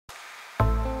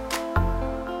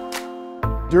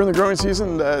During the growing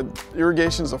season,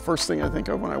 irrigation is the first thing I think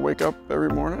of when I wake up every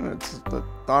morning. It's the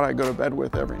thought I go to bed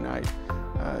with every night.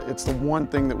 It's the one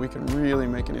thing that we can really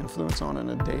make an influence on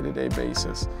a day-to-day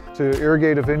basis. To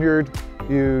irrigate a vineyard,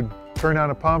 you turn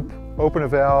on a pump, open a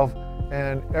valve,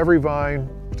 and every vine,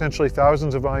 potentially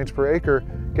thousands of vines per acre,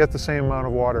 get the same amount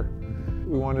of water.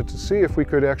 We wanted to see if we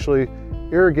could actually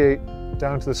irrigate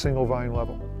down to the single vine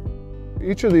level.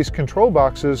 Each of these control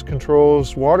boxes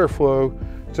controls water flow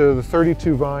to the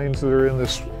 32 vines that are in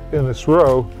this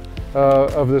row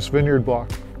of this vineyard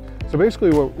block. So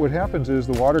basically what happens is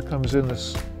the water comes in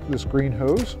this green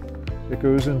hose. It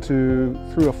goes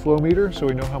through a flow meter, so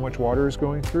we know how much water is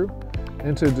going through,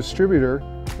 into a distributor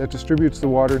that distributes the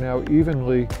water now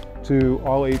evenly to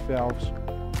all 8 valves.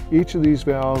 Each of these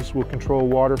valves will control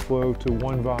water flow to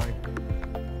one vine.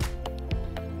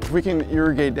 If we can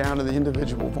irrigate down to the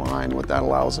individual vine, what that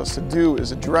allows us to do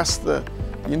is address the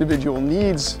individual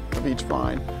needs of each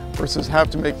vine versus have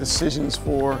to make decisions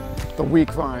for the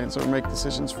weak vines or make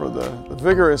decisions for the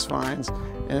vigorous vines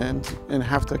and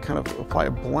have to kind of apply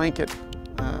a blanket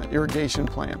irrigation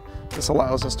plan. This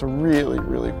allows us to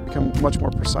really become much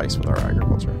more precise with our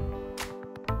agriculture.